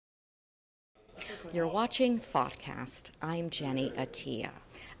You're watching ThoughtCast. I'm Jenny Attia,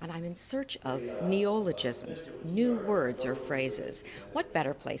 and I'm in search of neologisms, new words or phrases. What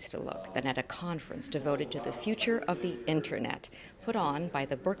better place to look than at a conference devoted to the future of the Internet, put on by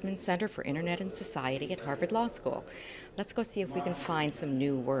the Berkman Center for Internet and Society at Harvard Law School. Let's go see if we can find some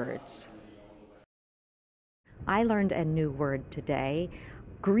new words. I learned a new word today,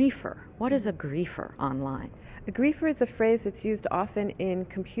 griefer. What is a griefer online? A griefer is a phrase that's used often in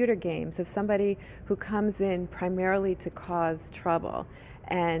computer games of somebody who comes in primarily to cause trouble.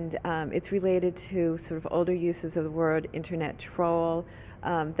 And it's related to sort of older uses of the word internet troll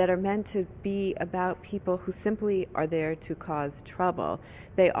that are meant to be about people who simply are there to cause trouble.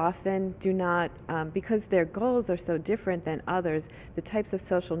 They often do not, because their goals are so different than others, the types of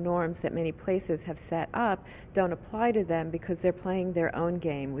social norms that many places have set up don't apply to them because they're playing their own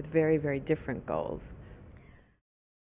game with very, very different goals.